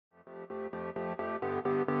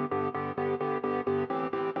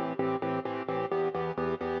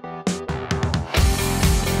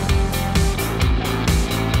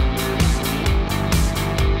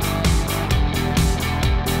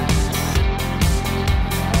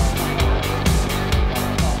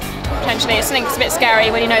essentially. It's something that's a bit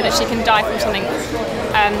scary when you know that she can die from something.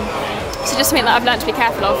 So just something that I've learned to be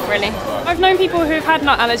careful of, really. I've known people who've had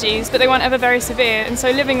nut allergies, but they weren't ever very severe, and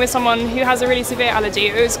so living with someone who has a really severe allergy,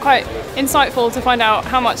 it was quite insightful to find out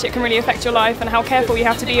how much it can really affect your life and how careful you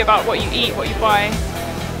have to be about what you eat, what you buy.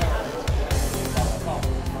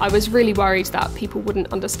 I was really worried that people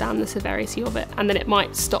wouldn't understand the severity of it and that it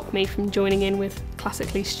might stop me from joining in with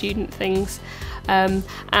classically student things. And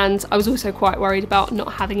I was also quite worried about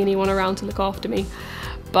not having anyone around to look after me.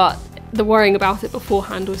 But the worrying about it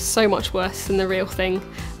beforehand was so much worse than the real thing.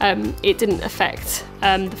 It didn't affect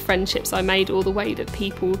the friendships I made or the way that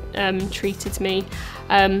people treated me.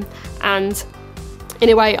 And in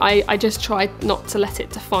a way, I just tried not to let it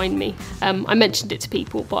define me. I mentioned it to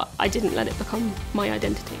people, but I didn't let it become my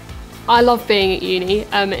identity. I love being at uni.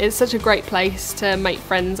 It's such a great place to make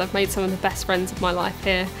friends. I've made some of the best friends of my life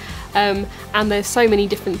here. And there's so many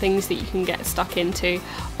different things that you can get stuck into.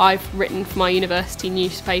 I've written for my university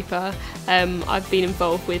newspaper. I've been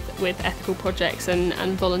involved with ethical projects and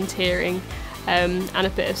volunteering and a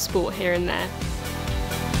bit of sport here and there.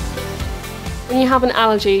 When you have an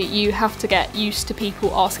allergy, you have to get used to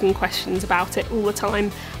people asking questions about it all the time,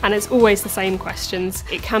 and it's always the same questions.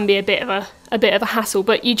 It can be a bit of a hassle,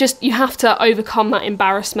 but you have to overcome that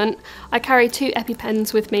embarrassment. I carry 2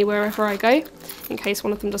 EpiPens with me wherever I go, in case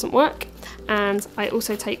one of them doesn't work, and I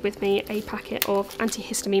also take with me a packet of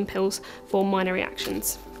antihistamine pills for minor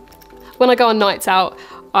reactions. When I go on nights out,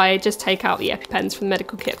 I just take out the EpiPens from the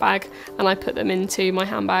medical kit bag and I put them into my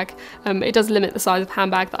handbag. It does limit the size of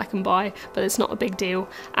handbag that I can buy, but it's not a big deal,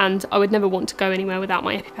 and I would never want to go anywhere without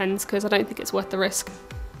my EpiPens because I don't think it's worth the risk.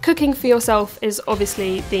 Cooking for yourself is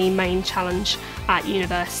obviously the main challenge at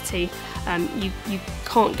university. You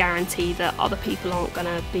can't guarantee that other people aren't going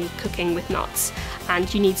to be cooking with nuts,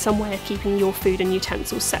 and you need some way of keeping your food and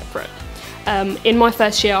utensils separate. In my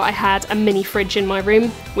first year I had a mini fridge in my room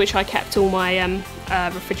which I kept all my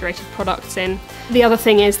refrigerated products in. The other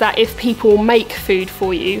thing is that if people make food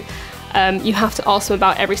for you, you have to ask them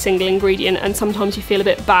about every single ingredient, and sometimes you feel a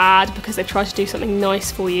bit bad because they try to do something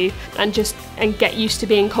nice for you, and get used to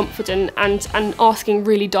being confident and asking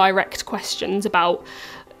really direct questions about,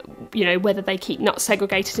 you know, whether they keep nuts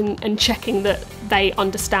segregated and checking that they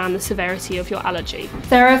understand the severity of your allergy.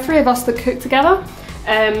 There are 3 of us that cook together,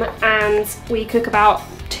 and we cook about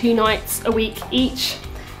 2 nights a week each,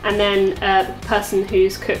 and then the person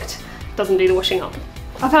who's cooked doesn't do the washing up.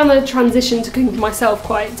 I found the transition to cooking for myself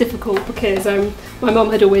quite difficult because my mum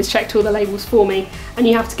had always checked all the labels for me, and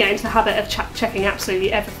you have to get into the habit of checking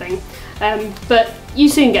absolutely everything. But you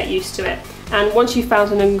soon get used to it, and once you've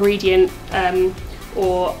found an ingredient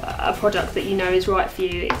or a product that you know is right for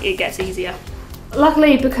you, it gets easier.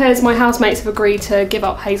 Luckily, because my housemates have agreed to give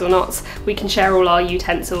up hazelnuts, we can share all our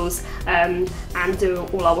utensils and do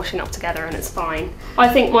all our washing up together, and it's fine. I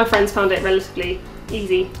think my friends found it relatively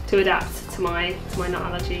easy to adapt to my nut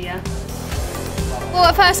allergy, yeah. Well,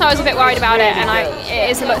 at first I was a bit worried about it, and it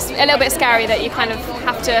is a little bit scary that you kind of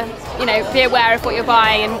have to, you know, be aware of what you're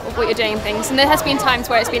buying and what you're doing and things. And there has been times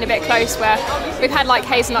where it's been a bit close, where we've had like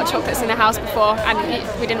hazelnut chocolates in the house before and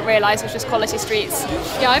we didn't realise it was just Quality Streets.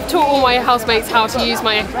 Yeah, I've taught all my housemates how to use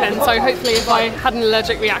my EpiPen, so hopefully if I had an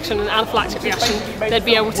allergic reaction, an anaphylactic reaction, they'd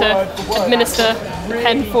be able to administer the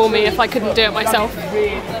pen for me if I couldn't do it myself.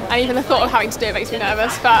 And even the thought of having to do it makes me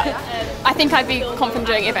nervous, but I think I'd be confident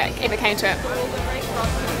doing it if it came to it.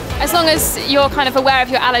 As long as you're kind of aware of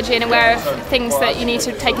your allergy and aware of things that you need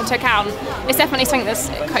to take into account, it's definitely something that's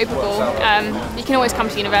copable. You can always come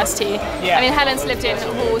to university. I mean, Helen's lived in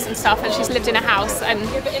halls and stuff, and she's lived in a house, and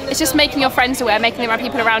it's just making your friends aware, making the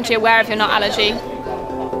people around you aware of your nut allergy.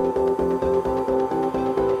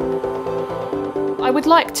 I would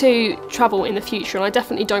like to travel in the future, and I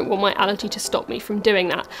definitely don't want my allergy to stop me from doing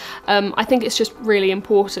that. I think it's just really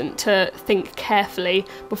important to think carefully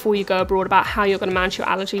before you go abroad about how you're going to manage your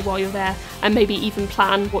allergy while you're there, and maybe even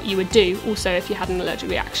plan what you would do also if you had an allergic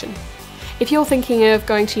reaction. If you're thinking of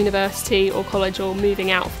going to university or college or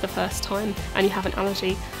moving out for the first time and you have an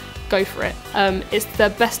allergy, go for it. It's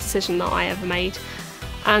the best decision that I ever made,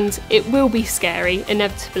 and it will be scary,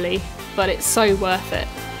 inevitably, but it's so worth it.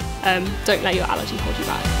 Don't let your allergy hold you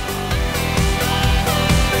back.